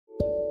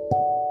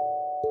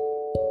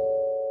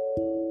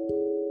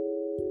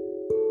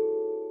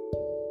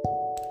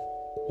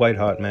White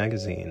Hot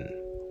Magazine,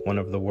 one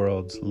of the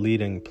world's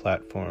leading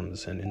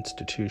platforms and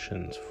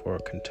institutions for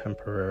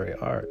contemporary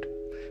art.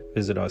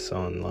 Visit us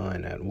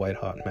online at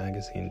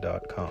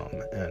whitehotmagazine.com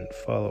and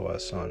follow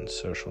us on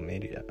social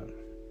media.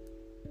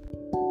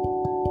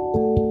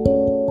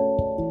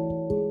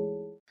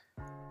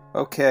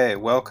 Okay,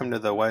 welcome to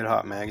the White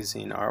Hot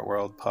Magazine Art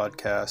World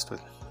podcast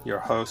with your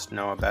host,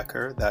 Noah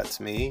Becker. That's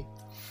me.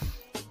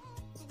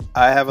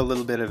 I have a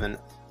little bit of an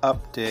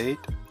update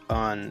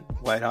on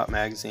White Hot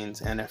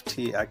Magazine's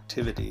NFT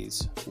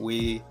activities.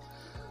 We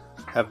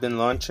have been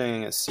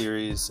launching a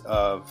series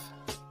of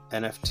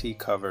NFT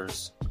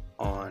covers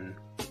on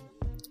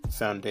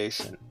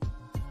Foundation,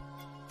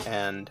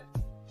 and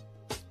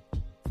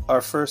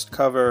our first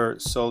cover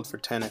sold for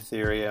 10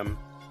 Ethereum,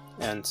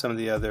 and some of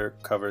the other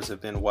covers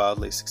have been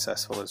wildly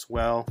successful as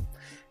well.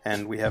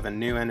 And we have a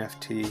new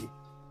NFT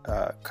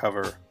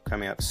cover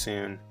coming up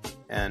soon,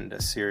 and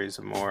a series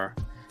of more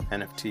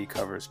NFT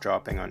covers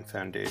dropping on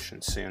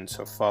Foundation soon,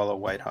 so follow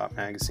White Hot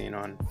Magazine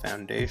on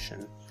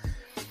Foundation.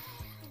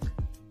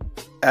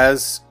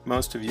 As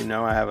most of you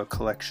know, I have a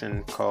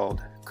collection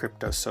called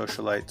Crypto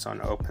Socialites on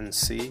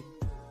OpenSea,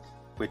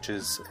 which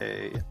is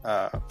a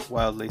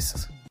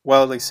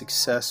wildly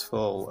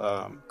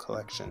successful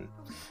collection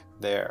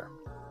there.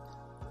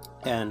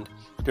 And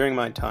during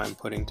my time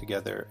putting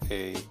together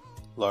a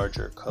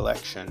larger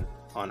collection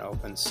on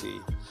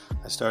OpenSea,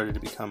 I started to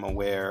become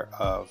aware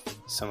of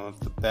some of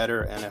the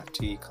better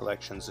NFT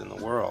collections in the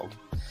world.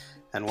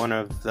 And one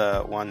of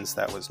the ones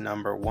that was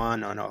number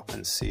one on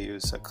OpenSea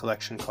was a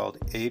collection called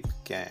Ape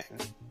Gang.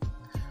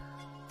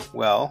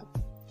 Well,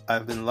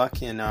 I've been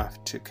lucky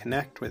enough to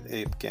connect with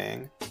Ape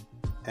Gang,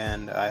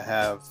 and I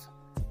have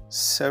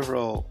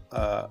several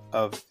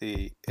of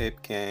the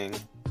Ape Gang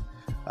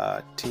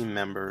team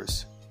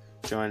members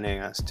joining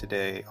us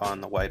today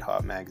on the White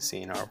Hot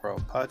Magazine Art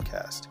World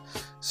podcast.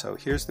 So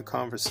here's the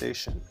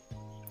conversation.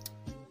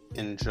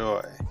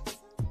 Enjoy.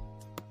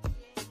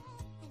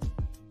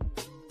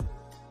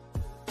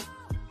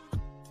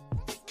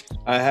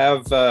 I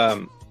have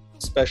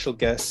special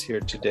guests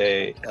here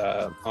today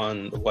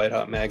on the White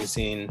Hot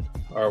Magazine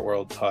Art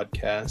World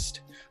podcast.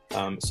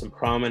 Some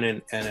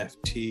prominent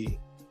NFT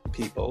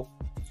people.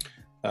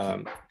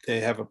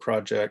 They have a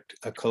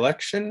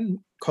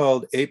collection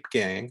called Ape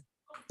Gang.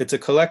 It's a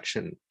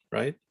collection,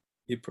 right?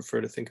 You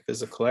prefer to think of it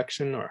as a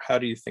collection, or how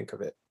do you think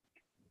of it?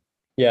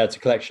 Yeah, it's a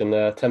collection,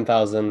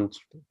 10,000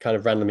 kind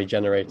of randomly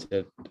generated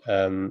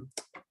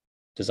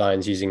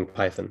designs using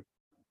Python.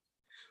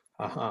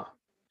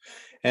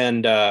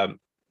 And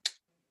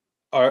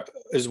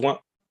is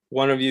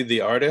one of you the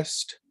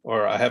artist?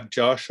 Or I have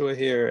Joshua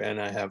here and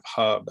I have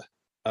Hub.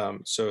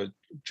 So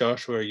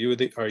Joshua, are you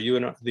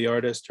the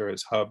artist, or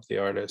is Hub the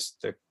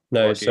artist?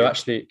 No, so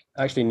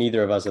actually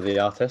neither of us are the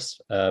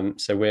artists.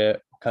 So we're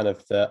kind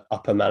of the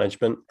upper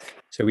management.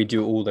 So we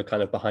do all the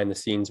kind of behind the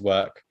scenes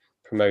work,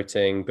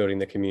 promoting, building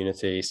the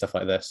community, stuff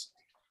like this.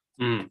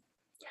 And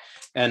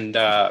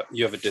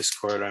you have a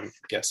Discord, I'm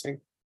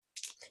guessing?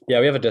 Yeah,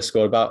 we have a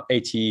Discord, about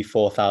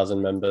 84,000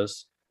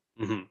 members.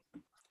 Mm-hmm.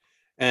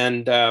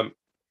 And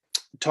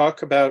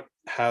talk about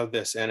how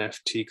this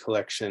NFT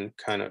collection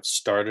kind of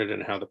started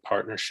and how the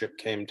partnership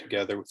came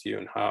together with you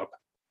and Hub.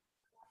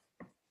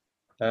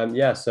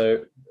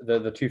 So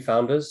the two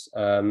founders,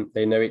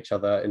 they know each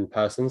other in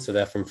person, so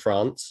they're from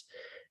France.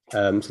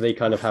 So they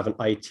kind of have an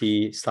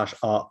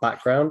IT/art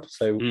background.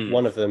 So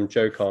one of them,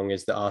 Joe Kong,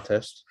 is the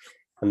artist,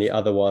 and the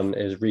other one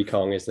is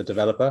Rekong, is the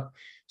developer.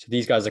 So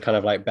these guys are kind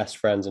of like best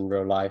friends in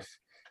real life,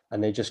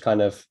 and they just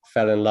kind of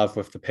fell in love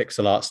with the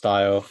pixel art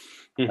style.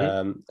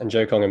 And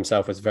Joe Kong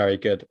himself was very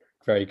good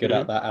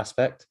at that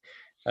aspect.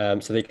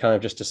 So they kind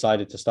of just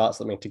decided to start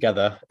something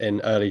together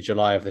in early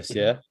July of this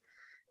year.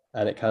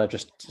 And it kind of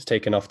just has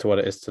taken off to what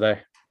it is today.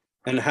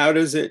 And how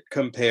does it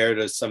compare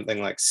to something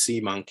like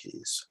Sea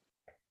Monkeys?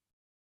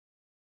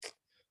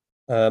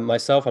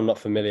 Myself, I'm not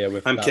familiar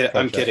with. I'm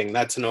kidding.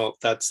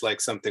 That's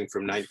like something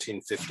from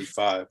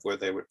 1955 where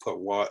they would put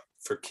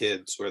for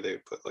kids, where they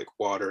would put like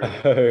water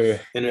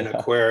in an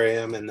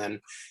aquarium and then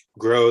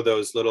grow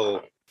those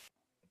little.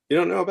 You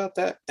don't know about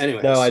that?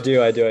 Anyways. No, I do.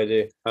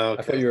 Okay. I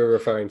thought you were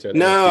referring to it.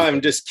 No,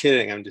 I'm just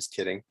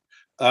kidding.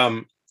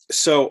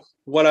 So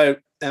what I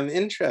am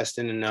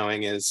interested in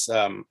knowing is,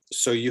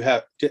 so you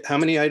have, how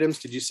many items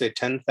did you say?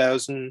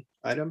 10,000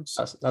 items?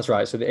 That's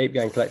right. So the Ape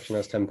Gang collection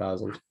has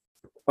 10,000.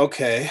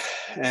 Okay.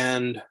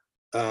 And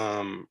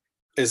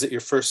is it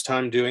your first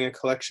time doing a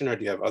collection, or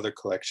do you have other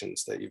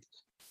collections that you've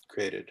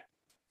created?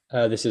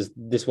 This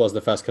was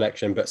the first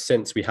collection, but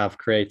since we have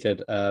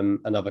created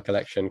another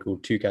collection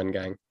called Toucan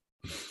Gang.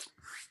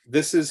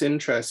 This is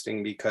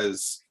interesting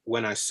because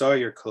when I saw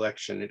your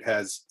collection, it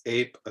has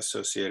ape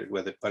associated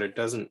with it, but it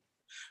doesn't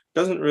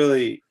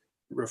really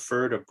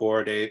refer to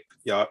Bored Ape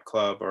Yacht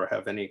Club or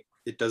have any.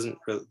 It doesn't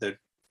really.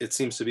 It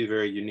seems to be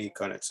very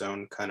unique on its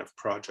own kind of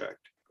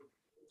project.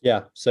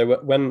 Yeah. So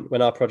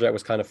when our project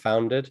was kind of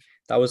founded,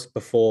 that was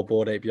before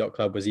Bored Ape Yacht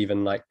Club was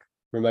even like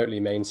remotely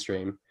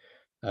mainstream.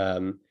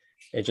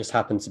 It just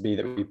happened to be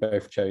that we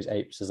both chose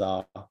apes as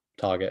our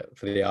target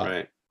for the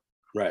art.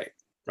 Right.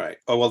 Right.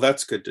 Oh, well,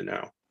 that's good to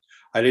know.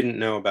 I didn't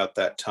know about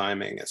that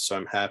timing, so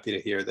I'm happy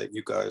to hear that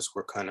you guys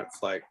were kind of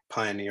like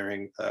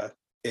pioneering the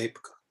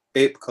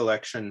ape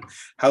collection.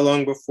 How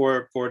long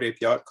before Bored Ape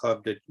Yacht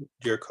Club did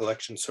your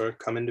collection sort of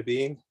come into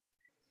being?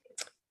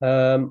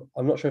 I'm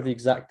not sure of the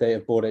exact date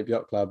of Bored Ape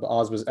Yacht Club, but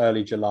ours was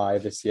early July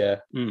this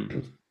year.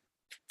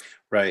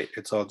 Right.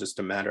 It's all just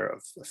a matter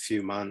of a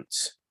few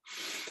months.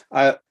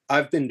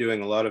 I've been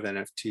doing a lot of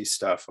NFT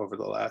stuff over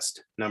the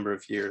last number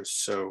of years.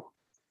 So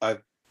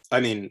I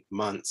mean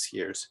months,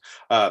 years,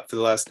 for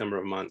the last number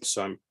of months.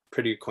 So I'm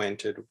pretty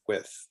acquainted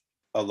with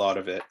a lot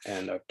of it.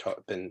 And I've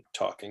been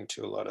talking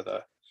to a lot of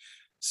the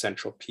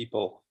central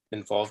people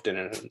involved in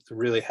it. I'm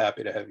really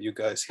happy to have you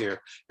guys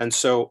here. And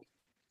so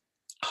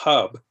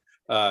Hub,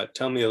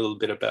 tell me a little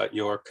bit about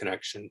your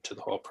connection to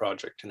the whole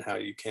project and how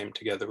you came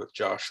together with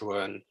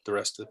Joshua and the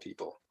rest of the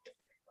people.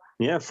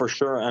 Yeah, for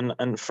sure.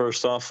 And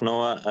first off,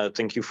 Noah,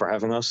 thank you for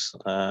having us.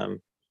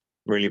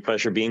 Really a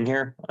pleasure being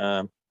here.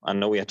 I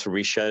know we had to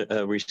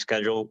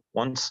reschedule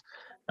once,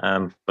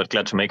 but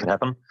glad to make it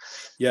happen.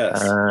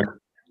 Yes.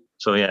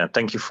 So yeah,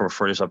 thank you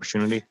for this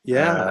opportunity.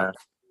 Yeah.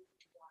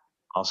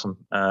 Awesome.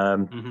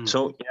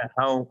 So yeah,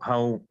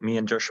 how me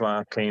and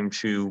Joshua came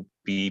to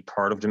be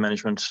part of the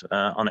management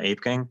on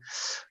Ape Gang.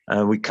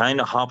 We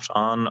kind of hopped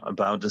on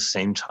about the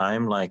same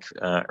time, like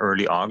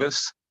early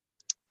August.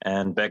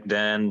 And back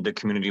then the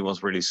community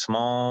was really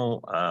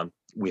small.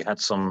 We had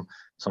some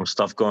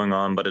stuff going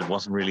on, but it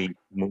wasn't really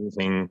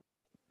moving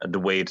the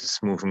way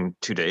it's moving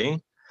today.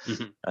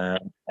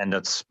 And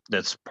that's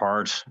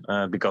part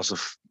because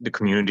of the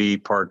community,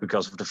 part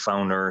because of the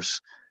founders,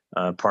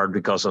 part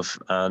because of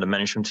the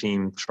management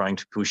team trying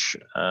to push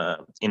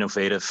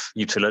innovative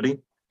utility.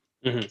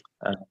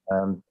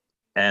 And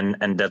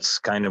that's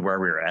kind of where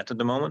we're at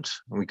the moment.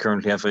 We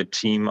currently have a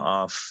team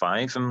of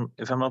 5,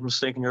 if I'm not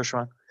mistaken,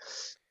 Joshua.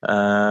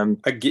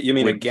 You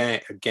mean a gang?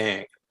 A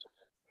gang?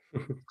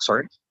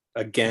 Sorry,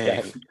 a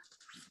gang.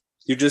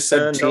 You just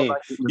said team. No,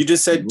 you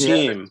just said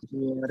team.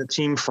 Yeah, the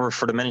team for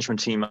the management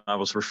team I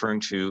was referring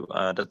to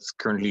that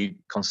currently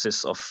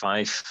consists of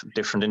 5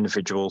 different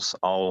individuals,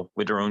 all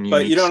with their own unique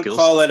skills. But you don't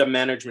call it a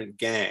management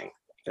gang,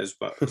 is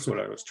what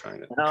I was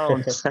trying to.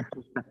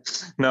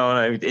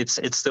 No,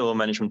 it's still a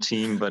management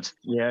team. But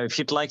yeah, if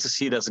you'd like to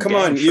see it as a Come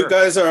gang, on, sure. You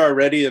guys are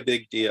already a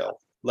big deal.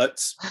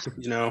 Let's,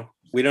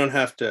 we don't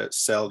have to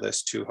sell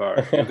this too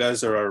hard. You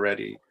guys are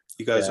already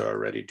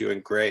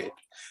doing great.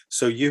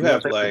 So you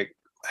have like,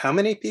 how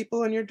many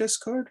people in your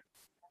Discord?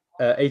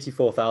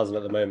 84,000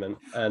 at the moment.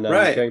 And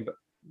right.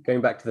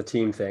 Going back to the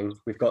team thing,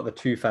 we've got the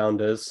 2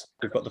 founders,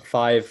 we've got the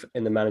 5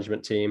 in the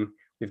management team,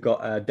 we've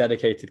got a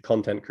dedicated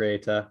content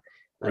creator,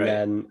 and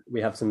then we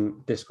have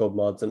some Discord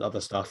mods and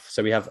other stuff.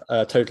 So we have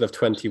a total of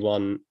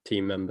 21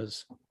 team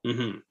members.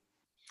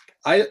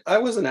 I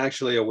wasn't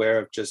actually aware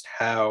of just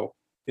how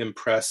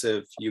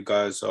impressive you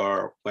guys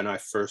are when I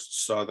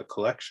first saw the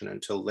collection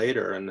until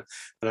later, and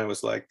I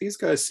was like, these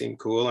guys seem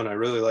cool and I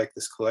really like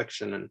this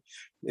collection and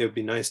it would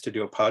be nice to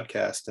do a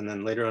podcast. And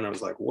then later on I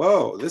was like,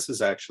 whoa, this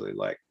is actually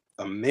like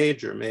a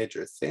major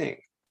thing.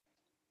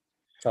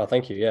 Oh,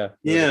 thank you. Yeah,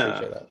 really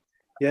appreciate that.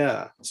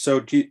 Yeah.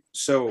 So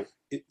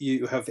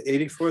you have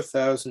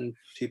 84,000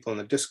 people in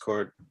the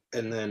Discord,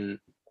 and then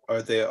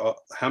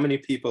how many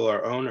people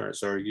are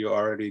owners? Or are you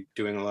already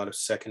doing a lot of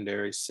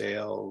secondary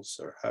sales,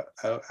 or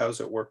how's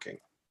it working?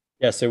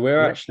 Yeah, so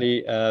we're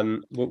actually,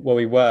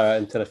 we were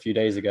until a few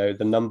days ago,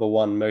 the number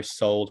 1 most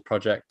sold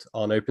project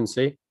on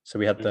OpenSea. So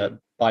we had the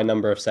by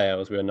number of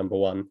sales, we were number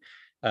 1.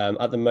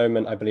 At the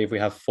moment, I believe we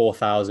have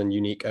 4,000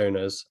 unique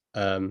owners.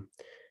 So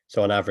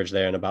on average,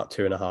 they earn about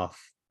 2.5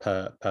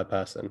 per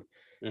person.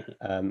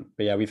 But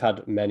yeah, we've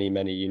had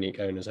many unique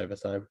owners over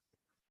time.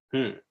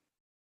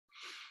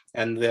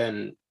 And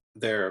then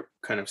they're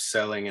kind of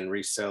selling and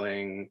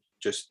reselling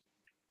just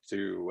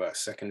through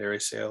secondary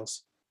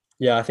sales.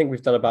 Yeah, I think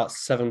we've done about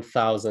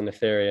 7,000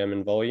 Ethereum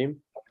in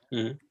volume.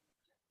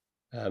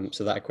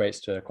 So that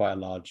equates to quite a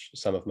large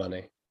sum of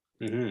money.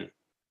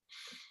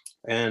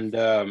 And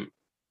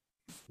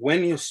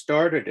when you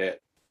started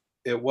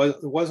it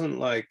wasn't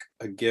like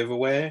a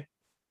giveaway.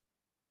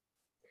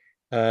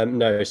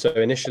 No, so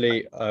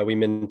initially we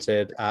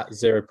minted at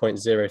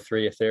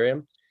 0.03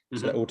 Ethereum,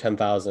 so all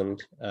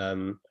 10,000.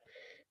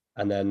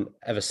 And then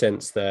ever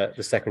since the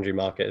secondary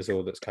market is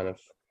all that's kind of.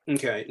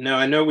 Okay. Now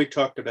I know we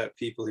talked about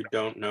people who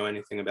don't know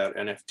anything about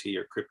NFT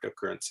or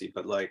cryptocurrency,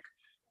 but like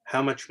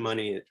how much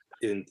money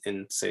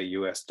in say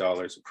US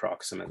dollars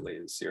approximately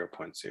is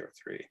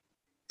 0.03?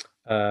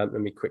 Let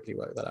me quickly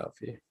work that out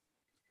for you.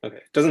 Okay.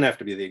 It doesn't have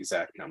to be the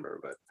exact number,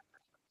 but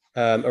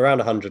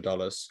around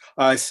 $100.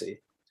 I see.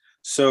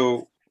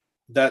 So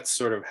that's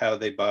sort of how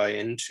they buy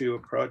into a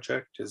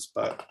project is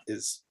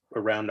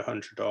around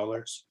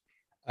 $100.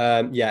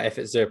 Yeah, if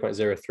it's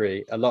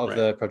 0.03. A lot of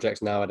the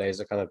projects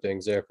nowadays are kind of doing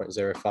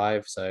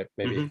 0.05, so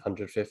maybe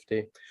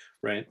 150.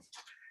 Right.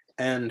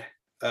 And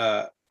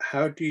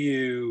how do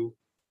you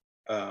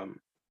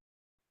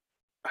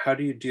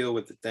deal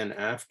with it then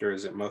after?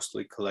 Is it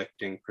mostly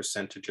collecting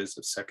percentages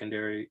of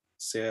secondary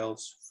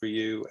sales for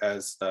you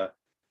as the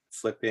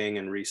flipping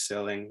and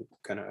reselling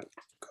kind of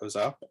goes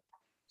up?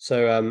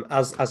 So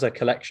as a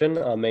collection,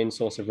 our main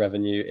source of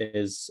revenue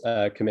is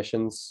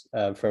commissions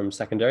from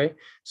secondary.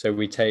 So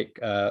we take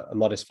a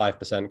modest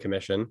 5%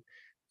 commission,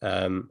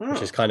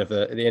 which is kind of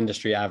the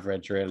industry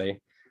average,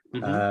 really.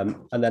 And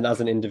then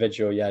as an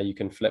individual, you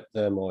can flip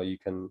them, or you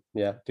can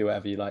do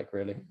whatever you like,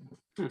 really.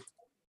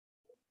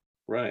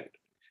 Right.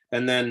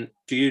 And then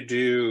do you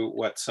do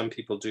what some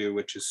people do,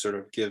 which is sort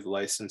of give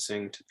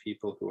licensing to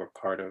people who are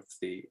part of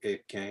the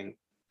Ape Gang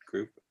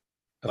group?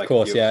 Of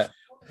course, yeah.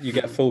 You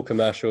get full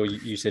commercial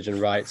usage and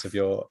rights of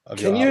your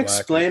Can you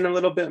explain a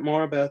little bit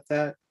more about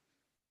that?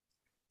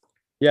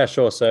 Yeah,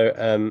 sure. So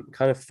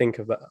kind of think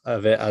of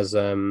it as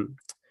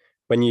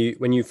when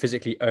you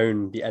physically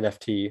own the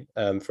NFT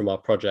from our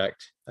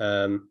project,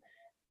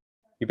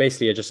 you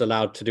basically are just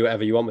allowed to do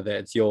whatever you want with it.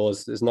 It's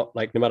yours. It's not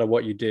like, no matter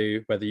what you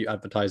do, whether you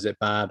advertise it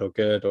bad or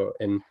good or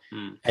in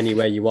any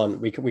way you want,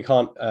 we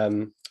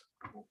can't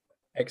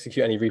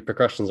execute any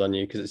repercussions on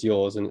you because it's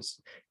yours, and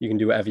you can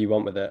do whatever you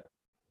want with it.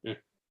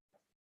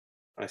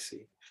 I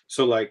see.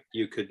 So like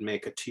you could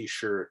make a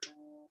t-shirt,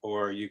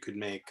 or you could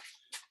make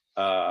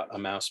a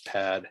mouse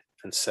pad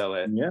and sell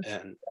it.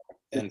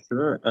 And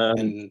sure.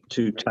 And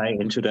to tie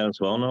into that as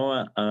well,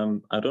 Noah,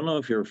 I don't know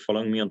if you're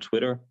following me on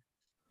Twitter.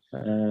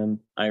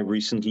 I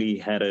recently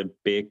had a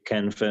big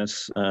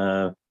canvas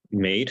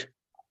made,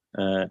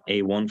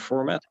 A1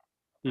 format,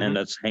 and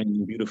that's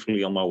hanging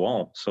beautifully on my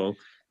wall. So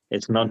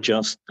it's not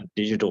just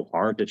digital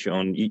art that you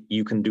own.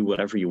 You can do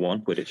whatever you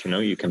want with it.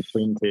 You can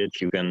print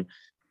it, you can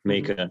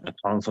make a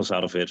canvas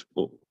out of it,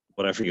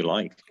 whatever you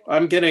like.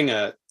 I'm getting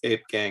a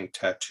Ape Gang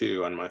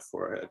tattoo on my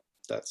forehead.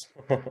 That's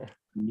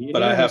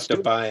but I have to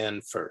buy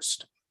in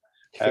first.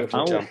 I have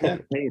to jump in. I'll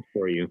pay it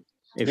for you.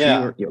 If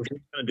you're going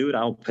to do it,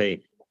 I'll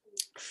pay.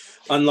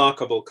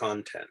 Unlockable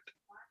content.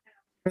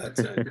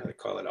 That's what I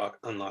call it,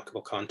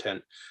 unlockable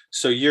content.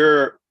 So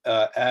you're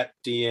at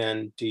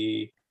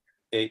DNDHUUB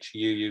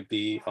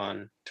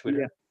on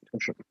Twitter. Yeah, for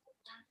sure.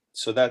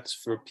 So that's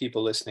for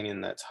people listening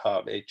in, that's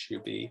Hub,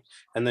 HUB.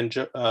 And then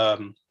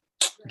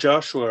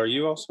Joshua, are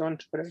you also on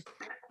Twitter?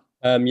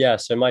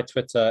 So my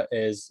Twitter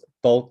is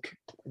bulk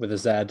with a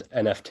Z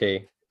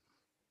NFT.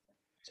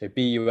 So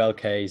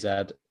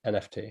BULKZ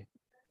NFT.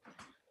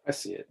 I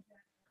see it.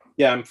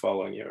 Yeah, I'm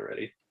following you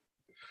already.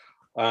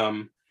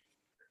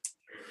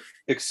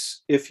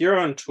 If you're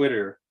on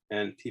Twitter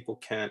and people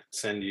can't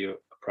send you a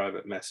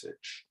private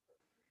message,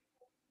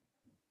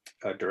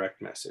 a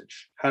direct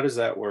message, how does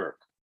that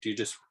work?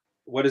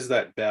 What is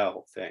that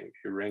bell thing?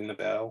 You ring the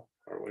bell,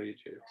 or what do you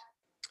do?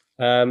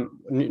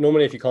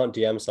 Normally, if you can't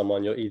DM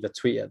someone, you'll either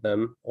tweet at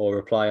them or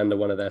reply under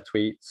one of their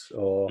tweets.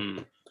 Or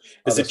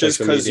is it just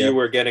because you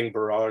were getting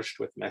barraged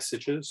with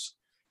messages?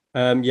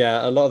 A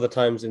lot of the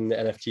times in the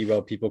NFT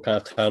world, people kind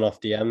of turn off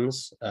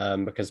DMs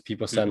because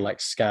people send like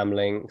scam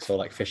links or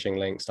like phishing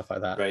links, stuff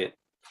like that. Right.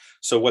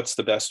 So what's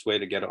the best way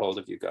to get a hold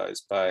of you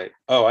guys? I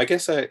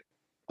guess I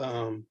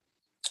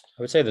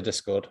would say the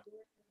Discord.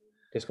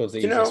 Discord's the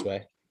easiest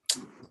way.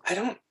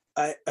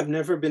 I've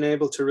never been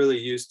able to really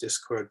use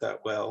Discord that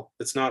well.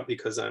 It's not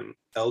because I'm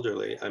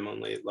elderly. I'm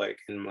only like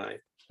in my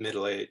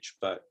middle age,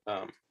 but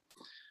I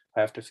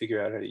have to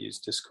figure out how to use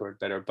Discord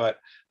better. But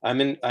I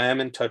am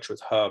in touch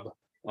with Hub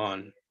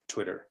on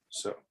Twitter.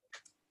 So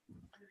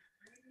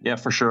yeah,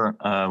 for sure.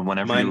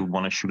 Whenever you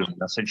want to shoot a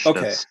message,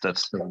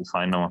 that's totally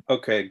fine, Noah.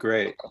 Okay,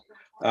 great.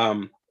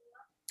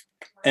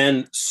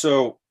 And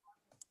so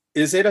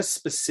is it a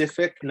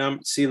specific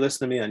number? See,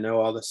 listen to me. I know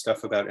all this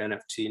stuff about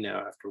NFT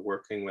now after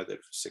working with it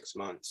for 6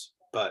 months,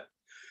 but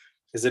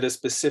is it a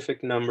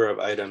specific number of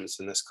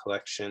items in this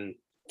collection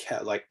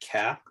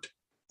capped?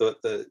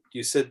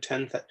 You said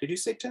 10,000. Did you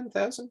say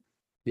 10,000?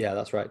 Yeah,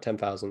 that's right.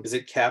 10,000. Is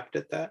it capped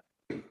at that?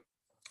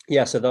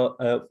 Yeah.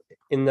 So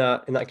in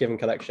that given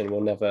collection,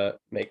 we'll never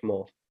make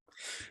more.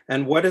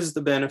 And what is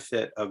the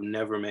benefit of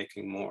never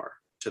making more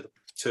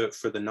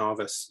for the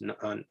novice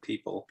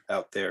people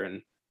out there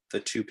and the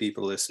 2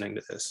 people listening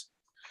to this?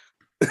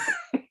 I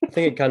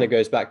think it kind of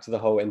goes back to the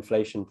whole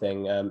inflation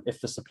thing.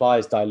 If the supply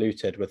is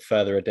diluted with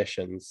further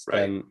additions,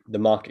 then the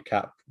market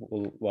cap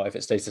will, if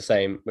it stays the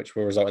same, which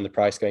will result in the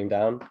price going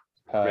down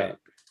per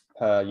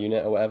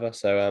unit or whatever.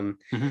 So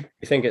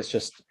I think it's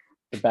just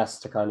the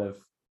best to kind of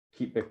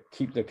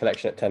keep the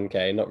collection at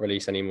 10K, not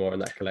release any more in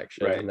that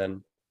collection, and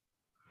then.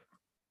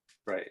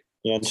 Right.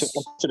 Yeah, and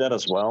to that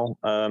as well,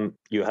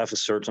 you have a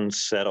certain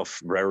set of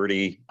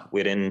rarity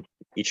within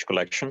each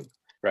collection.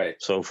 Right.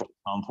 So, for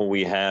example,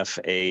 we have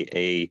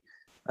a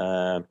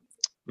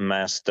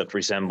mask that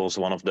resembles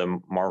one of the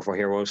Marvel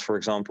heroes, for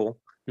example,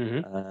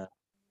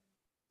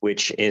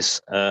 which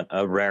is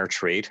a rare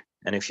trait.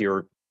 And if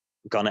you're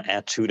gonna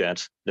add to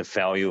that, the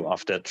value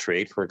of that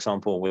trait, for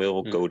example,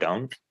 will go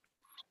down.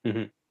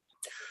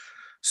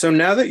 So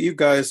now that you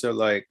guys are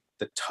like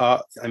the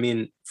top, I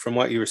mean, from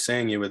what you were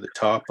saying, you were the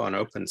top on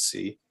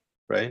OpenSea,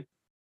 right?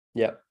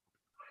 Yeah.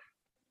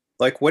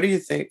 Like, what do you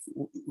think?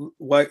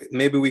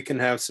 Maybe we can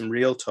have some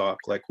real talk.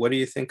 Like, what do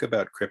you think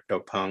about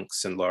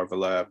CryptoPunks and Larva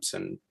Labs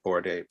and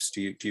Bored Apes?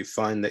 Do you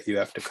find that you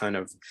have to kind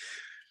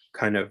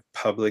of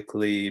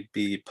publicly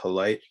be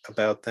polite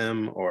about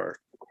them, or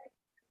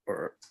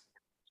or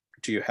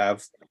do you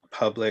have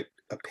public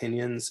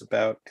opinions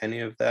about any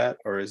of that,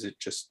 or is it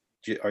just,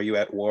 are you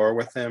at war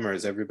with them, or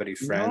is everybody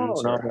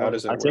friends, or how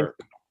does it work?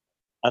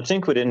 I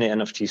think within the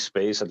NFT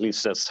space, at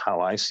least that's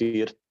how I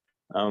see it.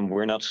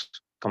 We're not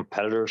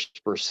competitors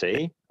per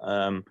se.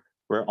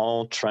 We're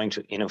all trying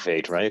to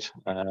innovate, right?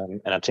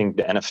 And I think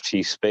the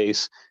NFT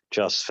space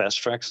just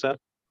fast tracks that,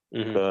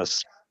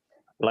 because,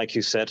 like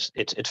you said,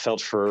 it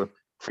felt for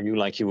you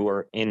like you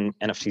were in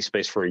NFT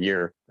space for a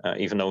year,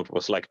 even though it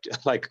was like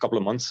a couple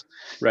of months.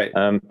 Right.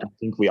 I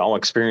think we all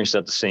experienced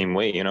that the same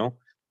way,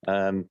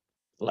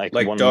 like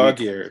dog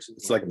years.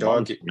 It's like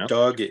dog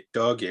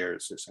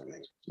years or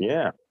something.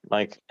 Yeah,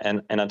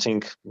 and I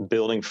think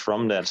building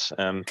from that,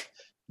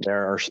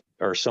 there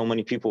are so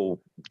many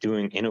people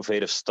doing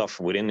innovative stuff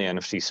within the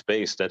NFT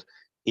space that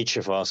each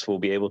of us will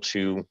be able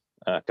to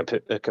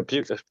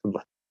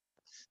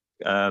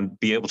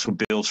be able to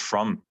build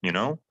from,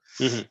 and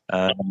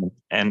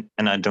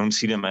I don't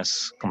see them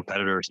as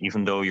competitors,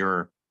 even though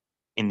you're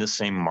in the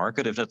same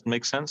market, if that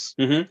makes sense.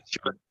 You're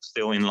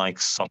still in like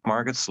sub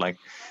markets, like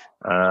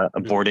a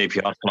Bored Ape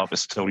Yacht Club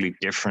is totally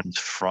different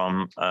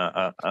from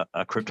a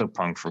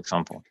CryptoPunk, for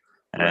example.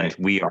 And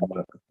we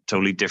are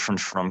totally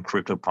different from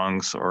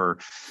CryptoPunks or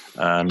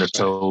the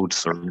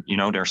Toads, or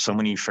there's so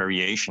many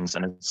variations,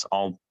 and it's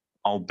all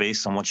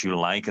based on what you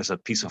like as a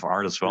piece of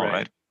art as well,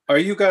 right? Are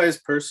you guys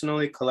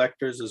personally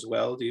collectors as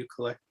well? Do you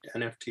collect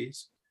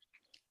NFTs?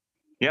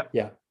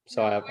 Yeah.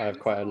 So I have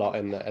quite a lot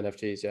in the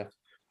NFTs. Yeah.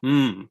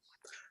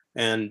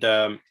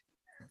 And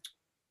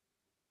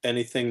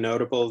anything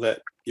notable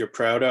that you're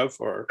proud of,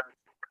 or?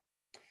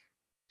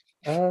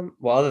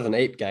 Well, other than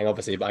Ape Gang,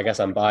 obviously, but I guess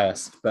I'm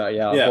biased. But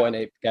I bought an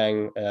Ape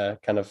Gang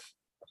kind of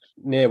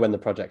near when the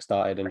project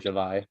started in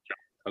July.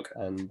 Okay.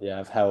 And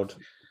I've held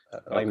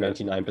like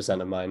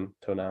 99% of mine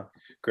till now.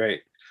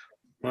 Great.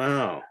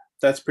 Wow,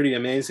 that's pretty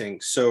amazing.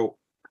 So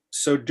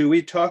do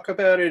we talk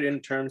about it in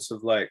terms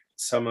of like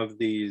some of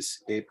these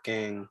Ape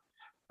Gang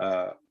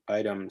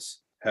items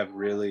have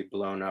really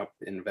blown up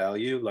in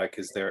value? Like,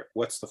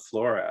 what's the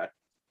floor at?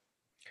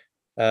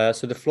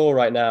 So the floor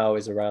right now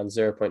is around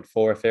 0.4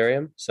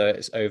 Ethereum. So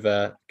it's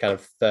over kind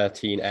of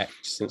 13x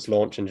since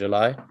launch in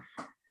July.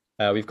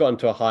 We've gotten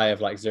to a high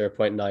of like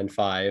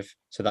 0.95.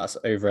 So that's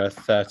over a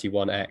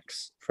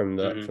 31x from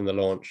the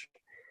launch.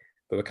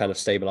 But we're kind of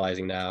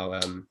stabilizing now.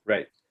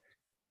 Right.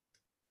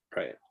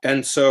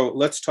 And so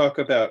let's talk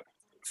about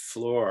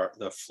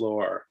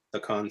the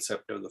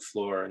concept of the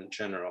floor in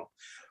general.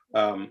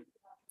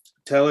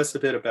 Tell us a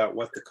bit about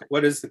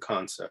what is the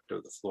concept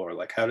of the floor?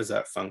 Like, how does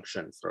that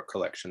function for a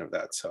collection of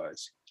that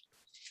size?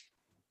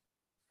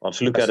 Well,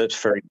 to look at it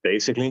very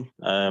basically,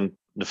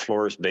 the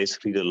floor is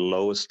basically the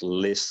lowest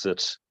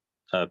listed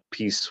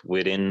piece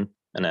within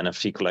an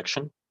NFT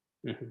collection.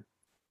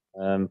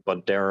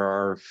 But there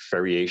are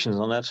variations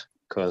on that,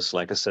 because,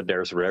 like I said,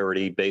 there's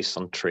rarity based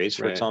on trades,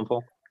 for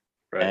example.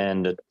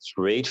 And the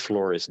trade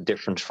floor is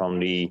different from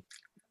the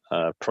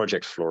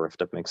project floor, if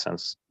that makes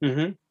sense.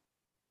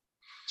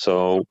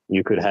 So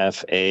you could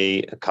have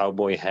a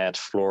cowboy hat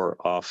floor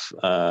of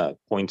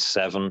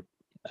 0.7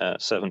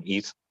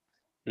 ETH,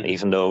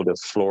 even though the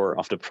floor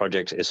of the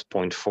project is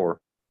 0.4.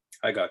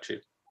 I got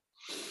you.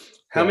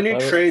 How many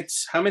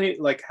traits? How many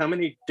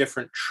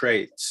different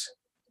traits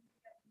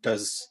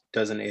does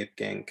an Ape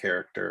Gang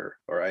character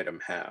or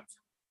item have?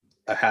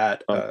 A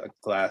hat, a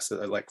glass,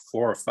 like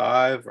 4 or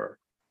 5, or?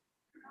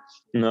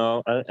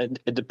 No,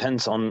 it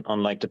depends on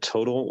like the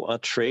total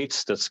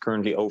traits. That's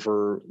currently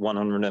over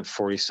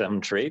 147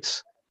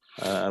 traits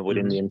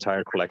within the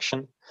entire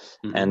collection,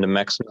 and the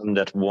maximum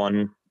that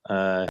one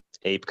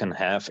ape can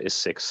have is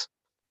 6.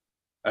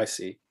 I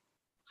see.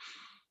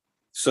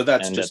 So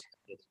that's just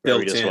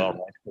built in. Well,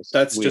 right?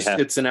 That's just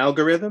it's an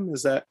algorithm.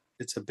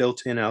 It's a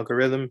built-in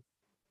algorithm?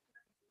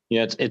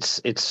 Yeah,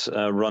 it's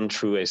run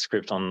through a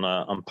script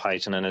on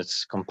Python, and it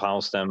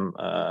compiles them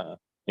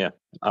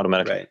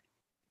automatically. Right,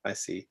 I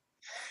see.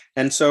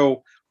 And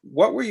so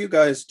what were you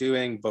guys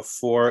doing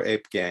before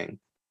Ape Gang?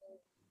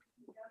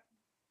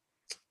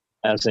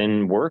 As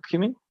in work, you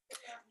mean?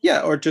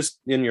 Yeah, or just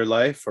in your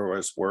life, or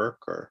as work,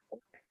 or?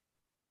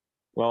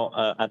 Well,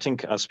 I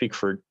think I speak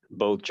for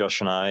both Josh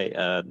and I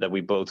that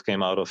we both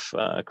came out of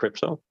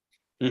crypto,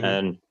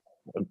 and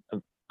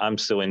I'm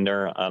still in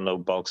there. I know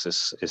Box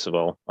is as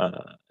well,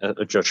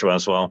 Joshua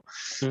as well.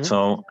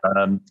 So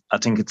I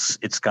think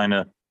it's kind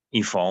of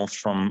evolved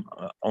from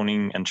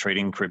owning and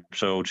trading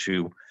crypto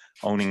to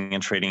owning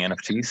and trading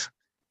NFTs.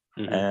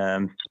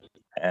 And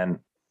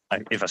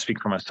if I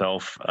speak for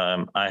myself,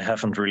 I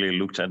haven't really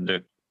looked at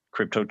the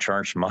crypto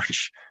charge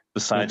much,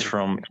 besides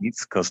from ETH,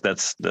 because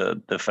that's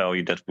the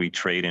value that we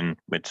trade in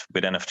with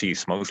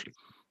NFTs mostly.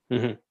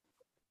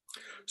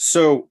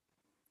 So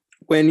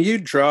when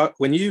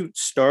you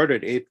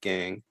started Ape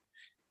Gang,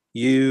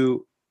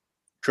 you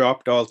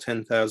dropped all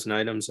 10,000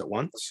 items at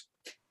once?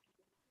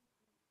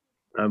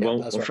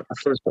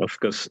 First off,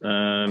 because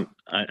I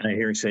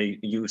hear you say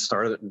you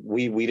started.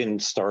 We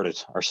didn't start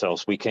it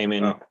ourselves. We came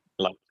in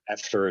like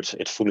after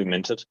it fully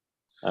minted.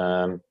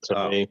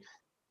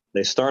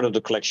 They started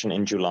the collection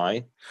in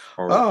July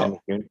or end of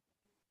June,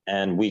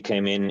 and we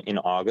came in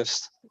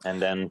August,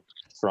 and then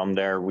from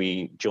there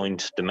we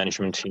joined the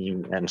management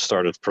team and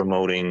started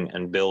promoting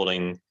and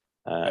building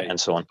and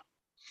so on.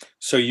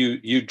 So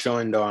you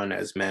joined on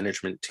as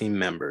management team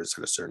members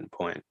at a certain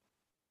point.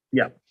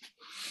 Yeah,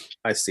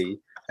 I see.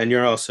 And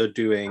you're also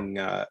doing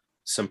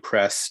some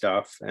press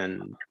stuff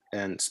and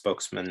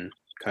spokesman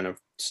kind of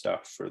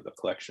stuff for the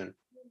collection.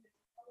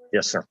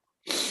 Yes, sir.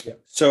 Yeah.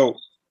 So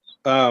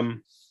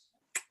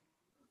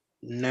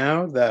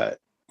now that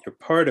you're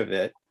part of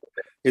it,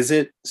 is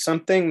it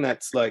something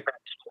that's like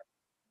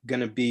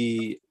going to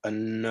be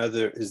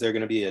is there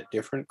going to be a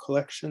different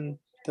collection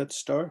that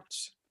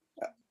starts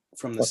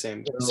from the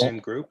same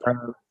group?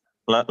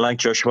 Like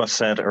Joshua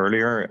said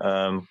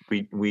earlier,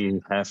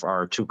 we have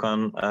our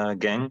Toucan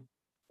gang,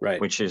 right,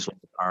 which is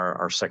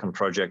our second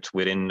project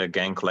within the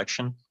gang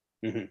collection,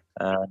 mm-hmm.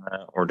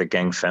 Or the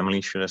gang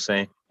family, should I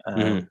say.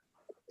 Mm-hmm.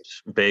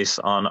 It's based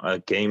on a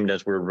game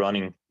that we're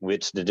running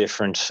with the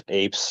different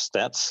apes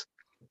stats,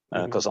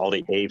 because all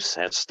the apes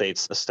have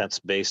stats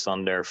based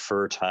on their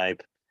fur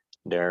type,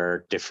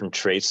 their different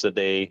traits that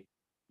they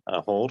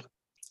hold.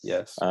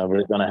 Yes.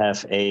 We're going to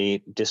have a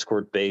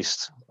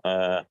Discord-based,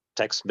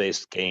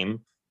 text-based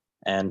game,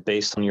 and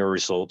based on your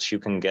results, you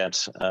can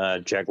get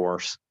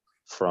jaguars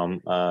from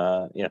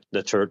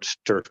the third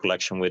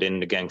collection within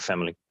the gang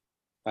family.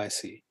 I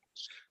see.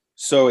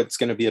 So it's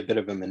going to be a bit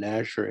of a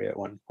menagerie at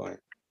one point.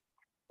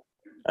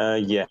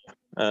 Yeah.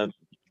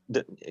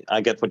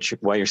 I get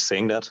why you're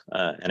saying that,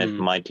 and it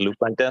might look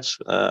like that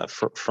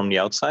from the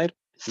outside.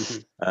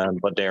 Mm-hmm.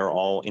 But they are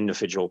all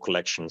individual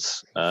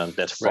collections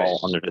that fall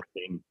under the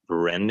same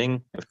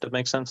branding, if that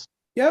makes sense.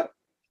 Yeah.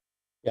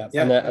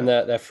 And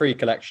they're free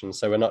collections,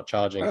 so we're not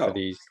charging for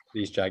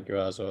these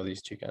jaguars or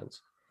these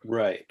toucans.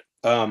 Right.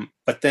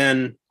 But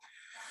then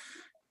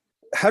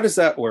how does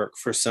that work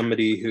for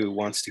somebody who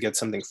wants to get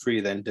something free?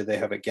 Then do they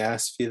have a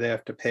gas fee they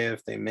have to pay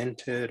if they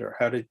mint it, or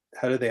how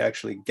do they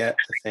actually get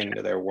the thing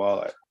to their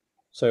wallet?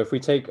 So if we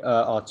take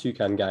our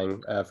Toucan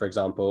gang, for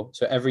example,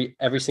 so every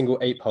single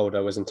ape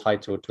holder was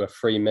entitled to a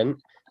free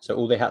mint. So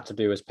all they had to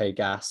do was pay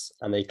gas,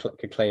 and they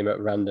could claim at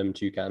random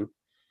Toucan.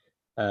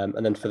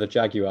 And then for the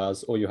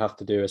jaguars, all you have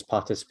to do is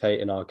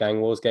participate in our Gang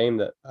Wars game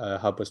that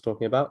Hub was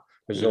talking about,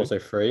 which is also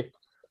free.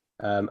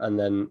 And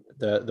then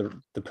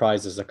the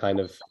prizes are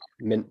kind of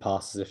mint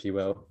passes, if you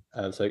will.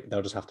 So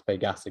they'll just have to pay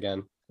gas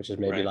again, which is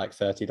maybe like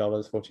 $30,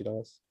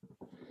 $40.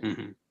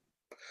 Mm-hmm.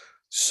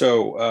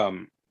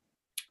 So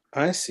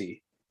I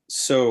see.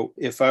 So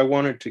if I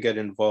wanted to get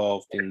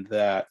involved in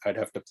that, I'd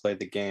have to play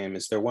the game.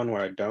 Is there one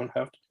where I don't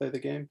have to play the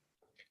game?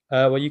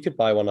 Well, you could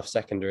buy one off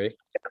secondary.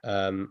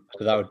 So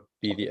that would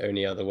be the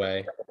only other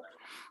way.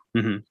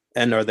 Mm-hmm.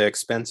 And are they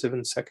expensive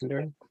in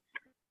secondary?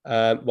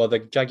 Well, the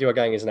Jaguar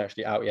gang isn't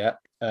actually out yet.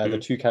 The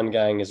Toucan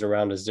gang is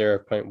around a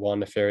 0.1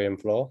 Ethereum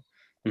floor,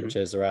 which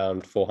is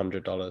around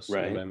 $400 at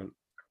the moment.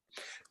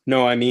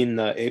 No, I mean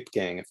the ape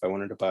gang, if I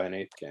wanted to buy an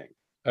ape gang.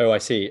 Oh, I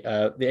see.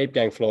 The ape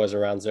gang floor is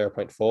around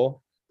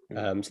 0.4.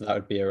 So that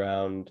would be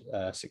around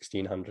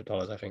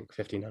 $1,600, I think,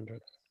 $1,500.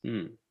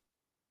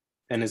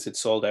 And is it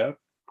sold out?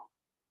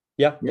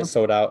 Yeah, it's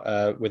sold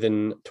out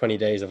within 20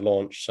 days of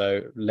launch,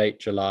 so late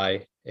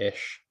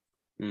July-ish.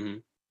 Mm-hmm.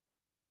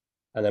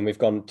 And then we've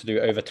gone to do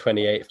over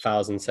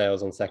 28,000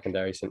 sales on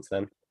secondary since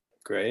then.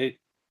 Great.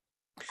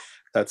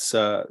 That's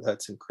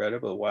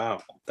incredible.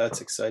 Wow,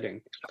 that's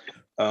exciting.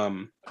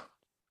 And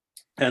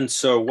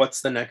so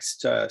what's the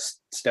next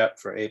step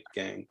for Ape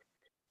Gang?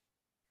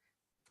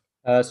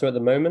 So at the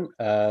moment,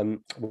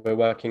 we're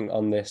working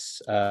on this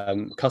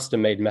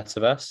custom-made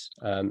metaverse.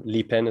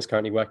 Leapin is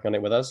currently working on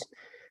it with us.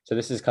 So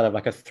this is kind of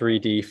like a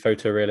 3D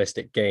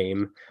photorealistic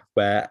game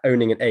where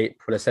owning an ape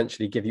will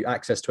essentially give you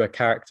access to a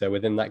character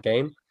within that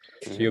game.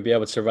 So you'll be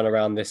able to run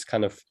around this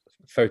kind of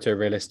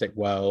photorealistic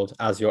world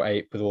as your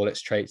ape with all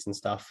its traits and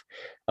stuff.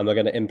 And we're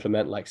going to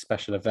implement like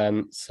special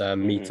events,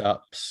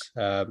 meetups,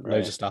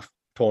 loads of stuff,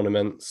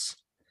 tournaments,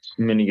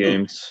 mini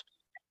games,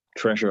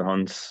 treasure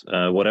hunts,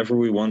 whatever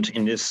we want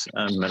in this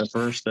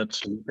metaverse that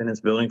Leapin is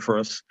building for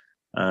us.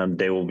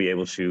 They will be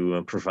able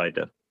to provide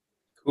that.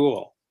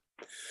 Cool.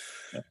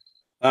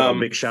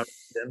 Big shout out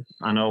to them.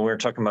 I know we're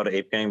talking about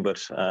Ape Gang,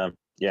 but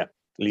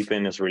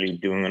Leapin is really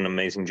doing an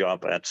amazing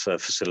job at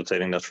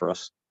facilitating that for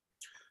us.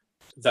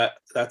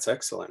 That's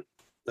excellent.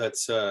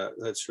 That's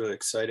really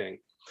exciting.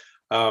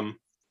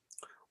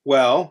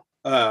 Well,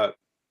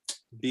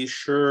 be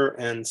sure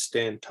and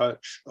stay in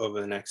touch over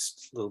the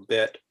next little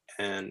bit,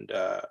 and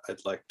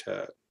I'd like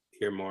to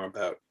hear more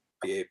about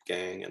the Ape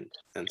Gang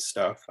and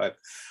stuff. I've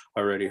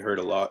already heard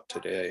a lot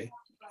today,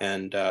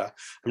 and I'm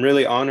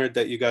really honored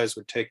that you guys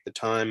would take the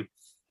time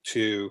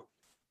to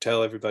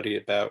tell everybody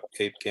about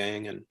Ape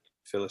Gang and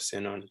fill us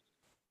in on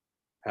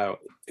how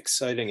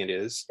exciting it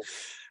is.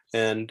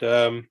 And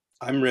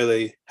I'm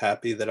really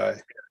happy that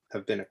I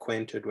have been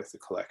acquainted with the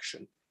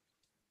collection.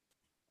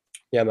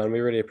 Yeah, man, we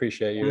really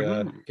appreciate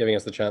you giving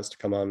us the chance to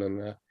come on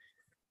and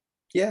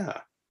yeah.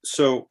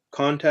 So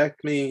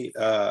contact me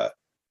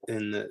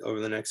over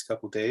the next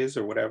couple of days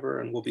or whatever,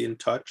 and we'll be in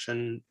touch.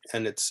 And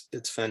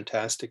it's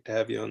fantastic to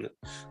have you on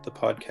the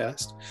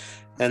podcast.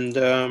 And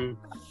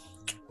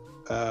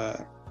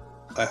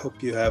I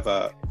hope you have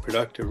a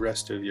productive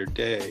rest of your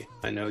day.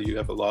 I know you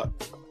have a lot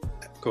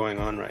going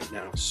on right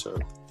now, so.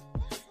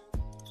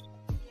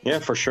 Yeah,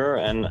 for sure.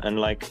 And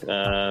like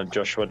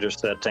Joshua just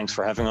said, thanks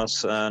for having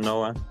us,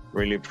 Noah.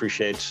 Really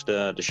appreciate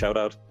the shout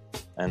out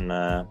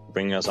and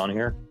bringing us on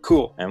here.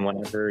 Cool. And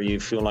whenever you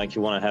feel like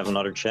you want to have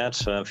another chat,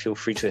 feel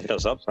free to hit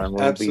us up, and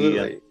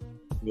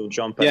we'll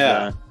jump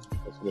at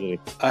possibility.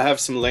 I have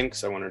some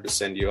links I wanted to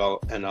send you all,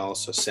 and I'll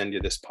also send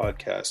you this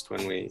podcast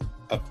when we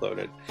upload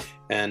it.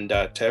 And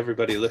to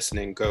everybody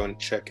listening, go and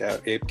check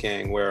out Ape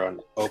Gang. We're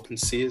on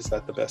OpenSea. Is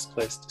that the best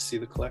place to see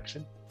the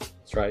collection?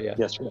 That's right, yeah.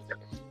 Yes.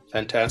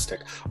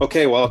 Fantastic.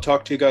 Okay, well, I'll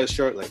talk to you guys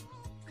shortly.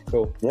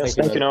 Cool. Yes,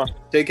 thank you, Noah.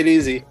 Take it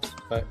easy.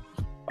 Bye.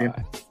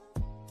 Bye.